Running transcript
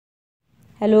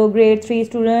Hello grade 3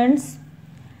 students,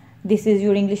 this is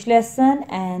your English lesson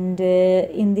and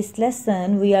in this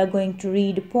lesson we are going to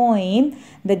read a poem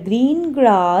The Green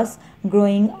Grass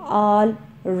Growing All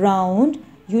Round,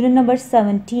 unit number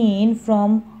 17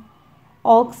 from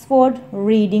Oxford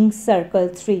Reading Circle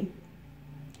 3.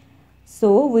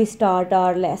 So we start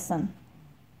our lesson.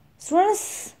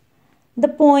 Students, the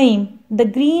poem The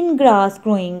Green Grass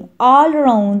Growing All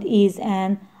Around is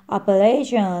an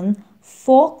Appalachian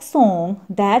folk song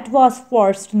that was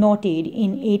first noted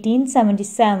in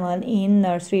 1877 in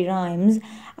nursery rhymes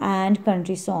and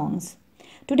country songs.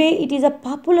 Today it is a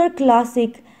popular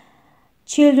classic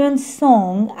children's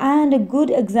song and a good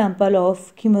example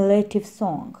of cumulative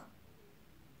song.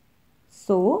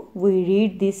 So we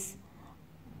read this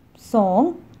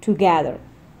song together.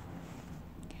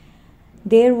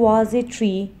 There was a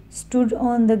tree stood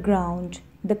on the ground,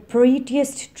 the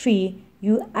prettiest tree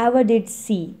you ever did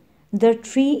see. The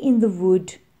tree in the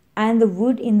wood, and the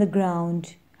wood in the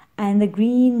ground, and the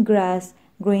green grass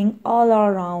growing all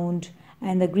around,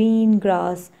 and the green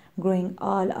grass growing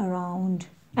all around.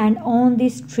 And on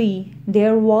this tree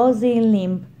there was a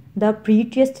limb, the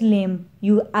prettiest limb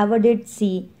you ever did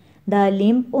see. The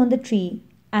limb on the tree,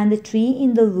 and the tree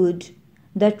in the wood,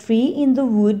 the tree in the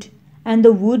wood, and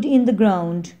the wood in the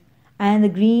ground, and the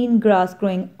green grass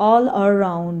growing all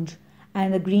around,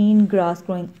 and the green grass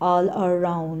growing all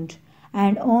around.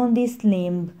 And on this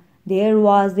limb there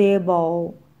was a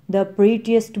bough, the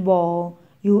prettiest bough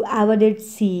you ever did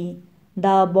see.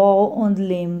 The bough on the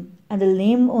limb, and the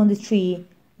limb on the tree,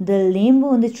 the limb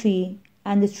on the tree,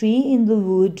 and the tree in the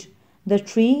wood, the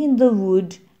tree in the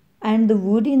wood, and the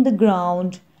wood in the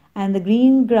ground, and the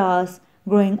green grass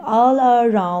growing all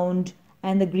around,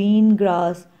 and the green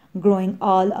grass growing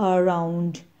all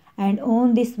around. And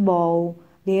on this bough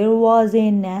there was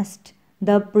a nest,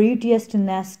 the prettiest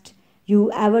nest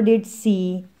you ever did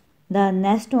see. The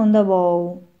nest on the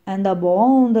bough, and the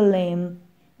bough on the limb,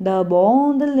 the bough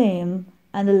on the limb,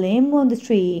 and the limb on the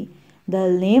tree, the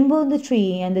limb on the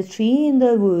tree, and the tree in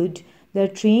the wood, the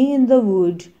tree in the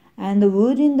wood, and the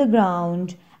wood in the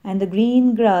ground, and the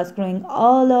green grass growing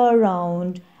all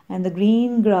around, and the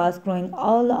green grass growing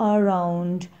all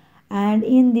around. And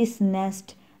in this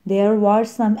nest there were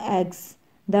some eggs,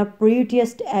 the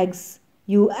prettiest eggs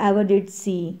you ever did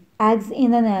see. Eggs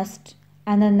in the nest,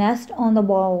 and the nest on the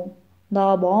bough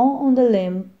on the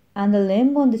limb, and the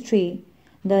limb on the tree,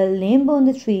 the limb on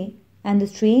the tree, and the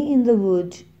tree in the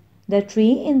wood, the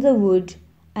tree in the wood,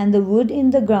 and the wood in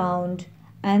the ground,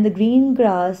 and the green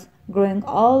grass growing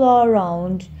all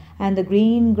around, and the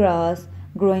green grass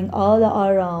growing all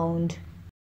around.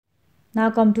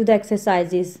 Now come to the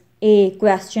exercises. A.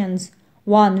 Questions.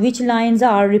 1. Which lines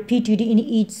are repeated in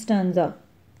each stanza?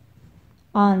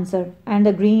 Answer. And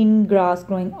the green grass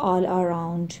growing all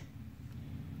around.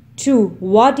 2.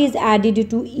 What is added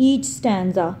to each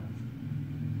stanza?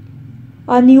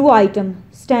 A new item.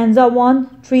 Stanza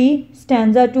 1, tree.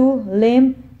 Stanza 2,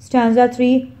 limb. Stanza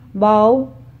 3,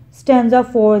 bough. Stanza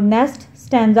 4, nest.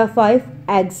 Stanza 5,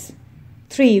 eggs.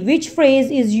 3. Which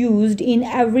phrase is used in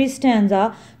every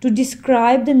stanza to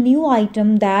describe the new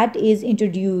item that is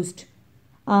introduced?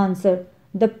 Answer.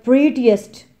 The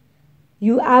prettiest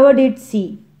you ever did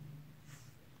see.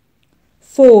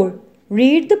 4.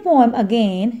 Read the poem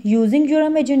again using your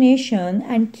imagination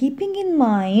and keeping in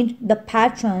mind the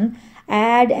pattern.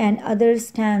 Add another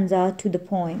stanza to the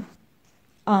poem.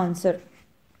 Answer.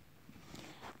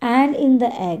 And in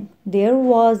the egg there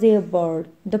was a bird,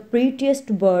 the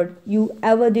prettiest bird you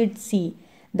ever did see.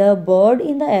 The bird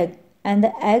in the egg, and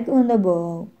the egg on the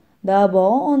bough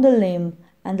on the limb,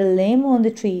 and the limb on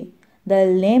the tree, the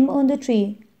limb on the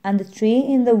tree, and the tree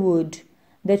in the wood,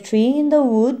 the tree in the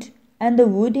wood, and the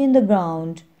wood in the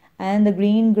ground, and the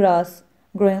green grass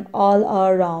growing all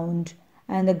around,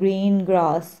 and the green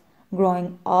grass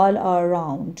growing all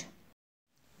around.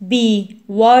 B.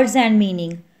 Words and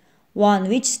meaning. 1.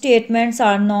 Which statements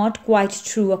are not quite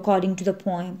true according to the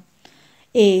poem?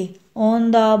 A.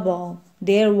 On the bough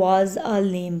there was a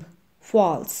limb.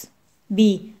 False.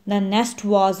 B. The nest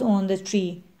was on the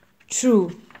tree.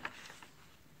 True.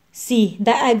 C.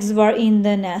 The eggs were in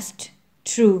the nest.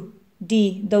 True.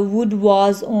 D. The wood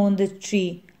was on the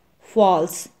tree.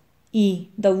 False. E.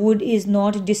 The wood is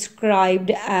not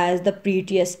described as the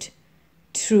prettiest.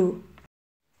 True.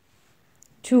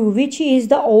 2. Which is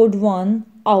the odd one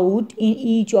out in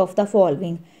each of the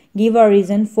following? Give a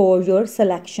reason for your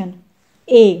selection.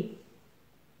 A.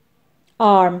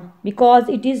 Arm, because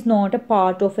it is not a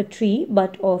part of a tree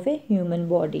but of a human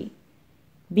body.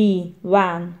 B.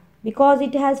 Van, because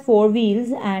it has 4 wheels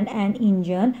and an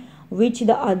engine which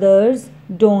the others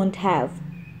don't have.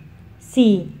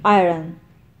 C. Iron,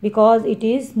 because it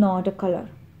is not a color.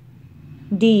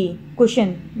 D.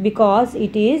 Cushion, because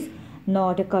it is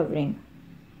not a covering.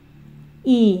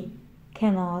 E.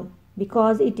 Canal,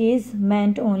 because it is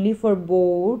meant only for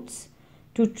boats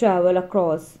to travel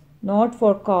across, not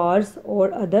for cars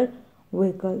or other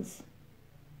vehicles.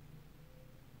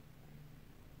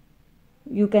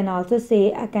 You can also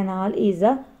say a canal is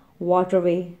a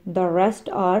waterway. The rest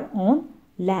are on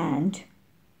land.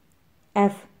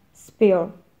 F.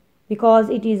 Spear, because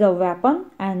it is a weapon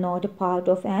and not a part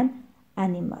of an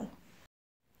animal.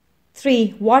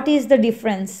 3. What is the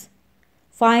difference?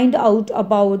 Find out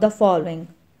about the following.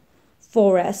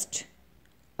 Forest,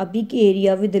 a big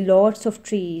area with lots of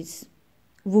trees.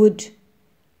 Wood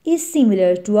is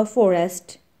similar to a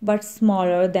forest but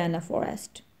smaller than a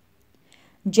forest.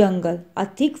 Jungle, a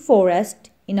thick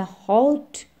forest in a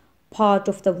hot part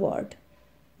of the world.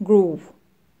 Grove,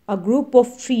 a group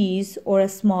of trees or a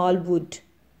small wood.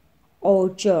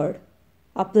 Orchard,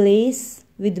 a place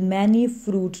with many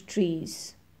fruit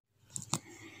trees.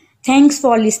 Thanks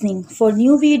for listening. For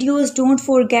new videos, don't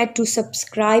forget to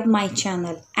subscribe my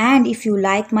channel. And if you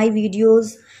like my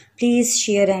videos, please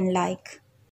share and like.